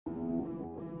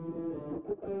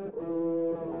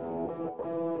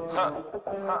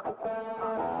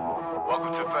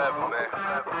Welcome to forever, man.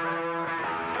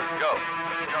 Let's go.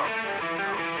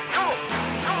 Come on.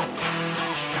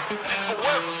 It's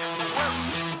forever.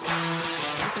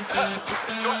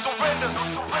 No surrender.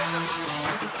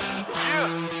 Yeah.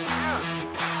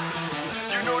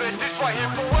 You know that this right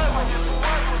here forever.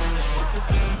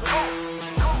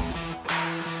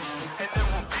 And there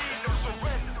will be no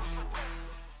surrender.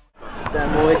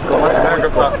 もう一個マジなん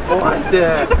かさ、お前って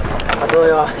どう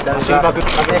よ、心拍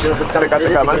初めての2日目か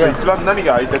らまず一番何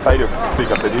が相手体力きつい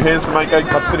かって、ディフェンス毎回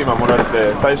かっつり守られ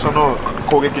て最初の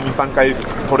攻撃に3回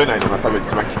取れないのが多分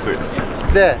一番きつい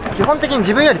で、基本的に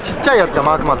自分よりちっちゃいやつが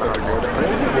マークマンだか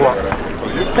ら、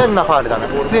変なファールだね、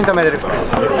普通に止めれるから。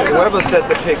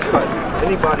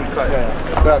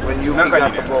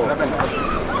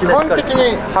基本的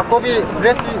に運びブ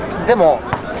レスでも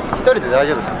1人で大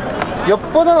丈夫です。よっ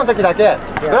ぽどの時だけ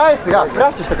ブライスがフ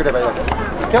ラッシュしてくればいいわけ。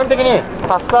基本的に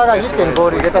パスターがユッケにボー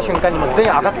ル入れた瞬間にもう全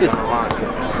員上がっていいです。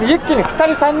でユッケに2人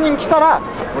3人来たら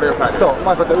そう、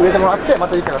まあこうやって上でもらってま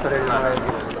たユッケがそれを入れる。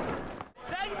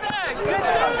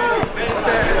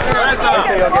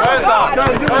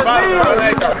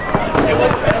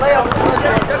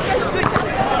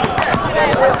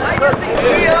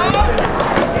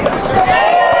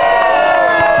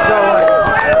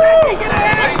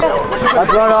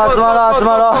集まろう集まろう集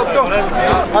まろう。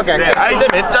相手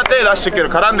めっちゃ手出してくる、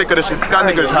絡んでくるし掴ん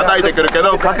でくるし叩いてくるけ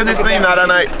ど確実になら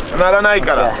ない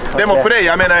から。でもプレー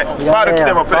やめない。ファール来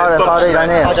てもプレーストップしない。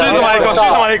シュートまで行こう、シュ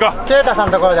ートまで行こう。ケイタさ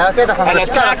んのところで、ケイタさんのところ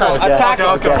で力さん。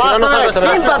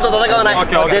審判と戦わない。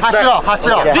走ろう走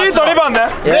ろう。 D と2番ね。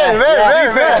ウ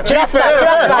ェイキラスターキ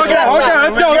ラスターキラス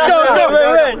タ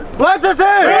ー。ワンツースリ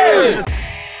ー。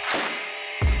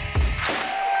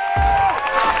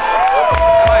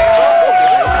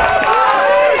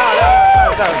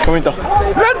コメント。レッツゴ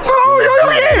ー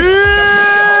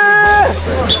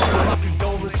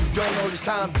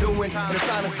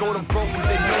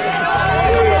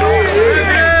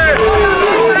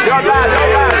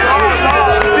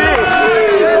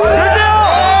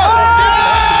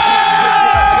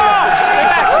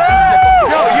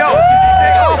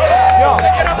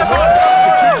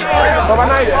代飛ば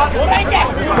ないで。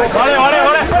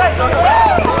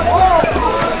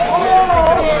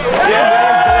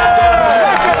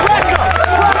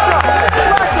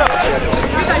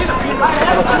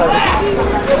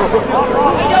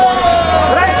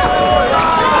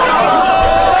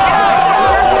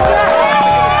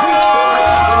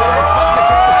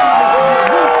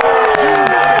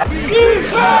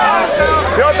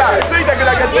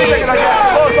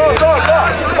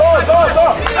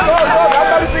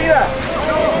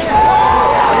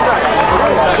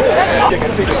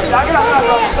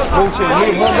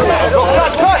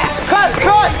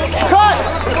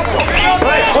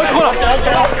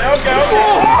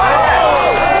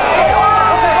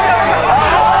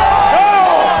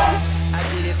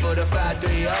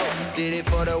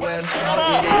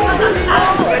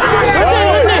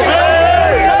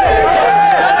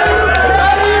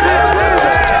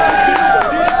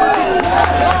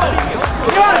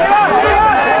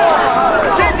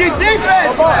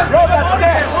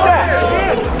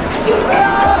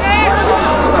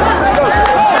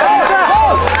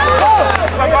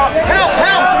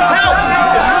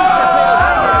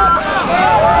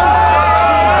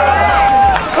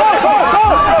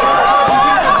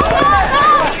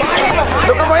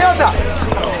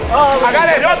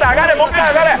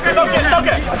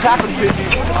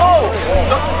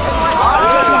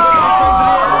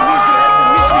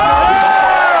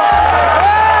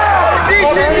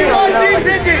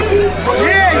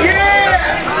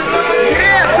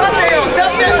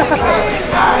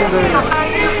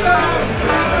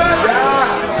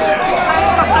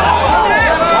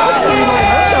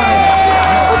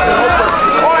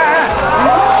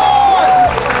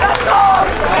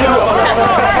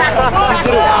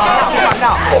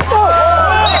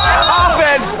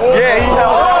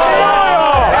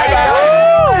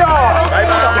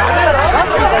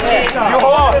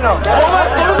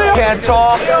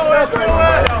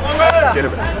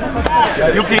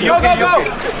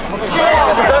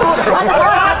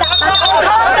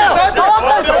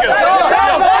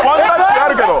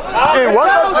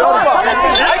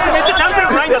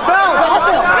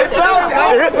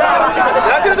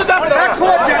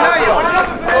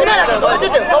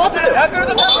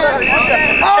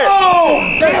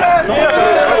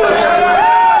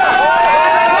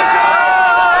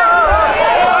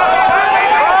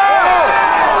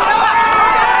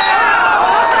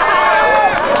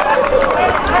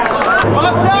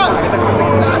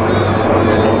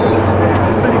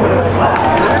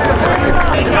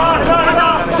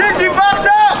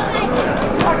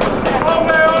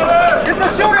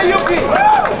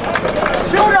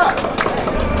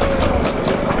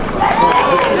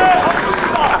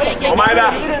お前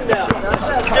だ。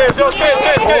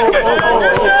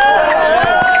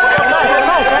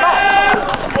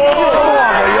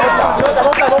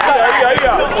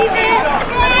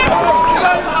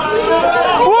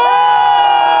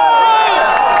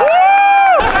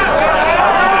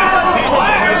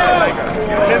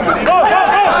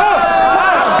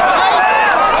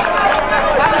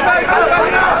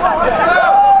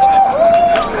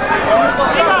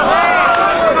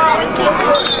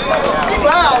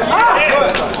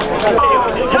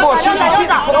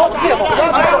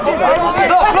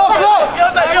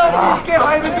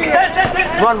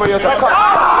One more, cut.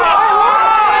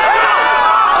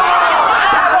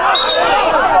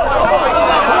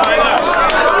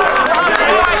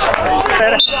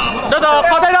 どうぞ、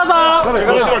答えどうぞ。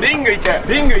後ろリング行け、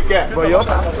リング行け。ガー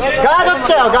ドつ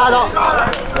けよ、ガード。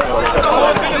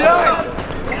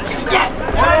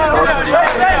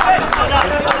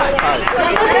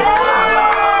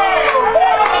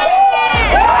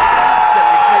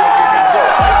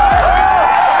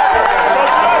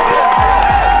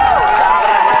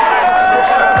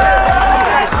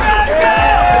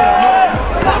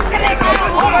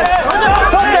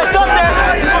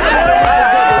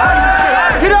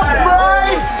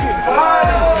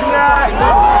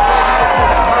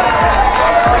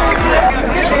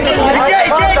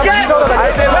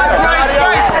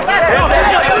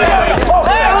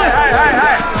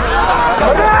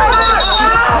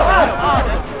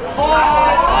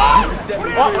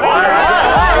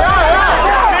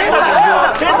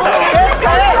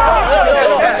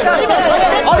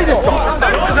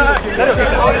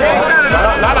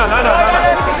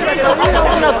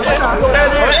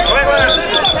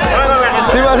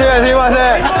すいません、すいません、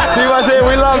すいません、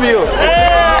We love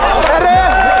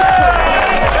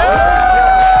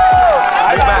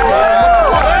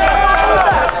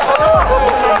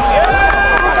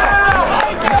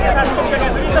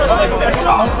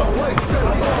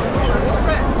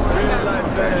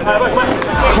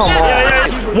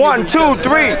two,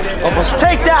 three.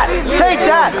 Take that. Take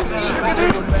that.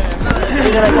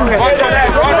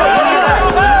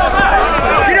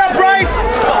 Get up, Bryce.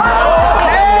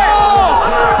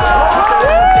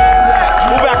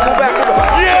 Move back, move back, move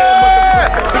back. Yeah.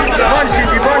 Punch you,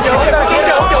 punch you.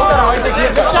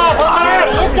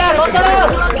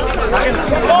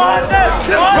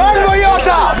 Run,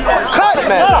 Toyota. Cut,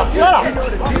 man.3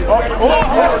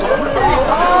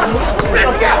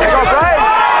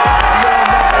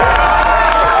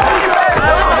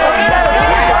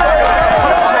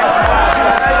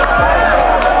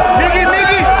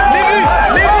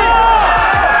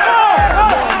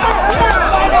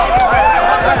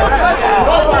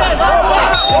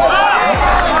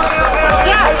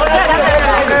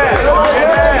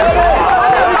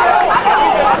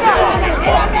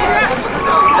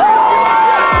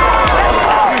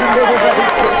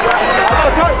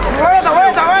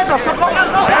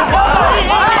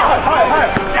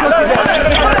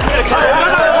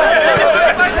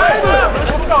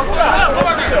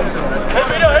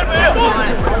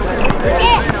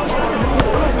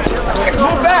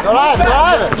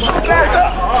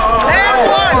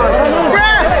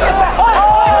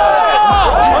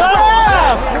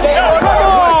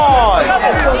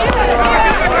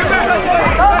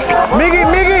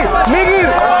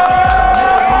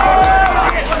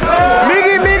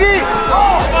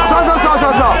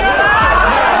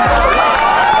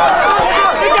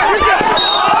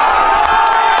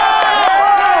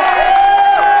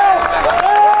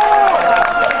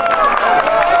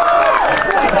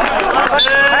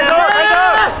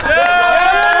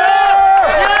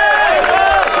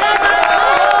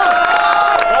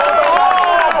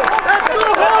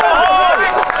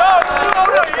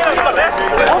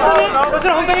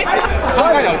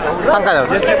回だろ。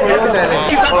キープ、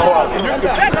キー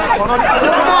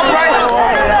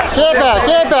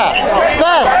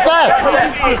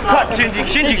プ。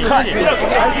シンジ、カッ。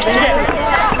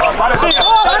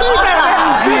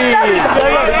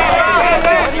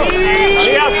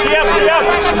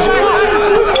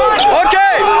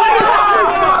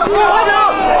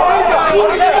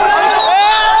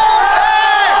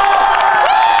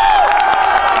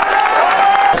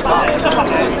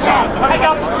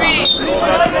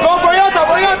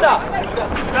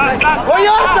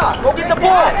Go get the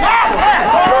ball!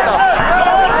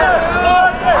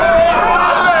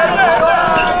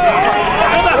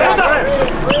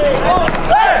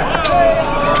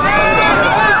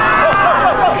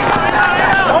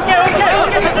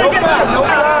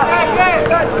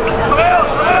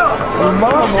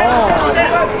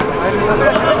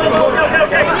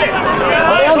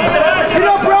 Get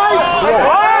up, Bryce!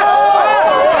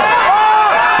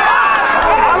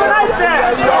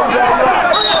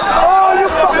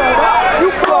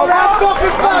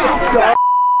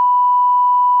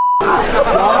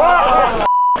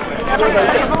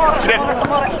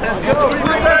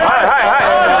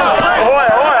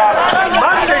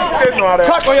 あれ。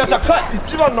これやった。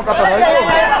一番の方大丈夫？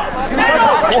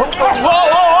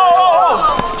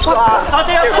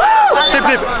テー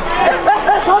プ。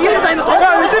いいですか今。テ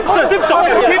ープした。本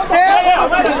当に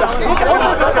触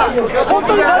ってない。本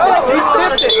当に触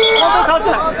っ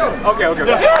てない。オッケー。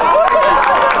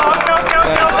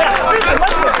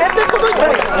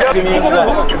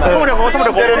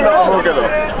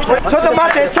ちょっと待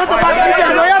って、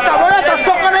もうやった、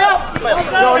そこだよ。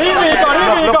リング行こ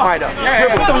う。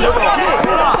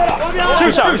シュ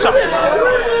ーシャ。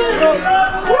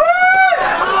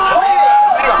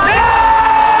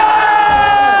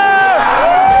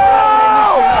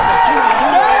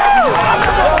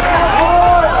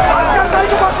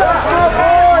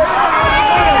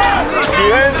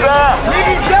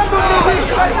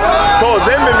そう、全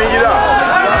部右だ。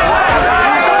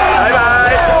バイバ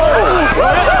イ。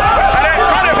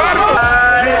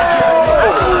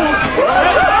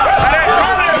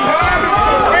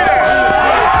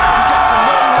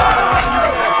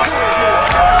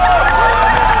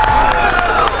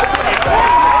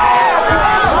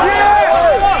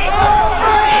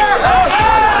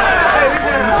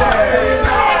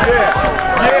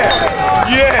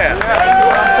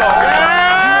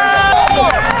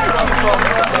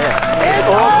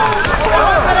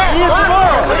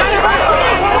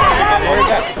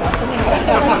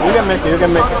You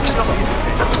can make it.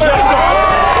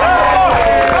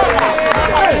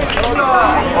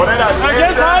 俺らフ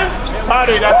ァウル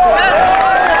になって。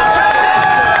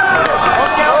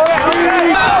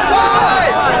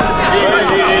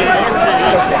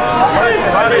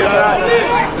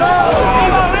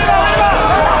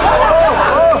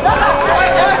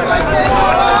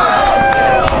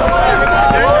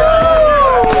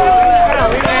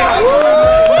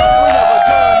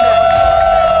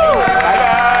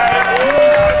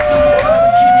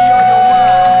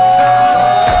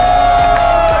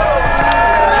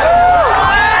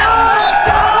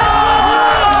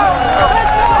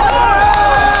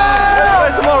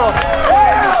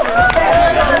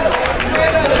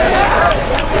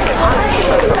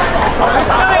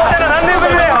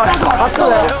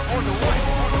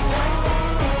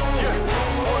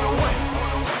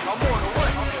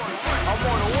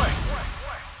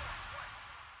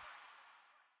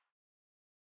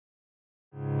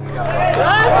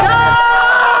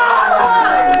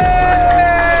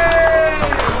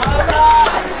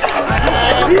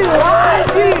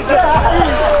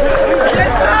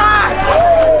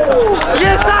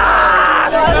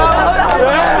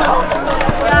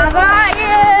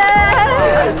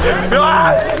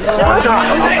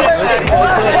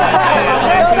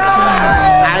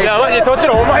いやマジで年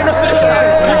のお前のする気が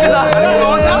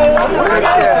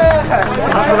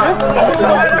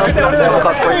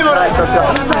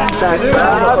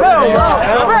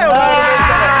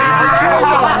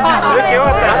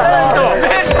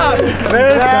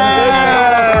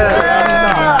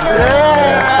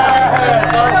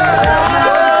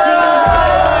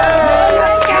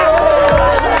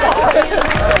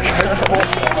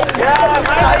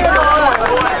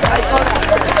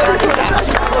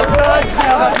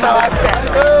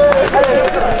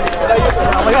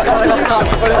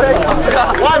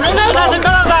みんなで写真撮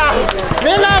ろうさ。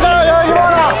みんなで撮ろうよ、生き物。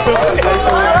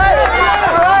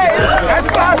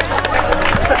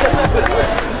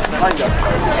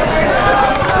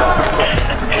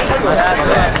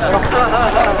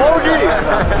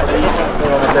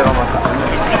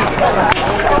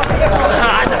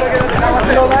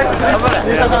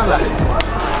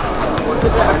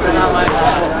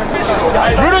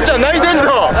ルルちゃん泣いてんぞ。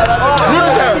ル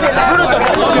ルちゃん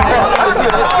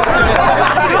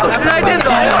泣いてんぞ。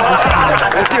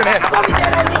嬉しいよね。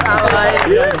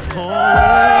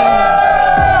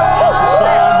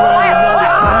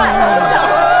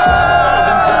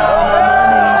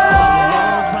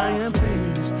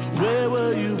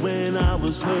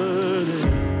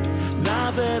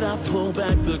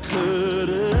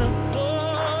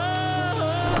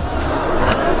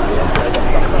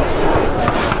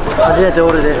初めてオ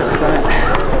ールデー2日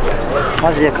目、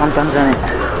マジで簡単じゃねえ。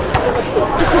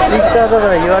ツイッターだか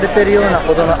ら言われてるような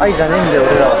ほどの愛じゃねえんだよ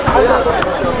俺らは。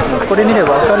これ見れ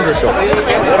ばわかるでしょ。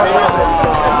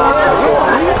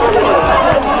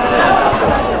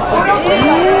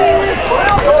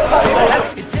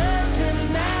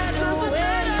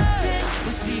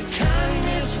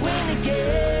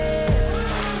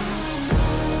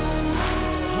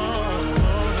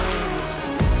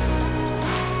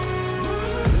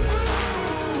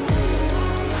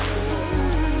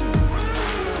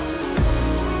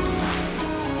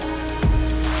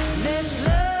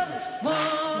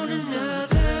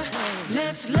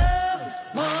Let's love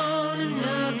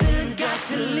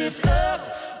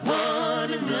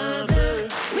another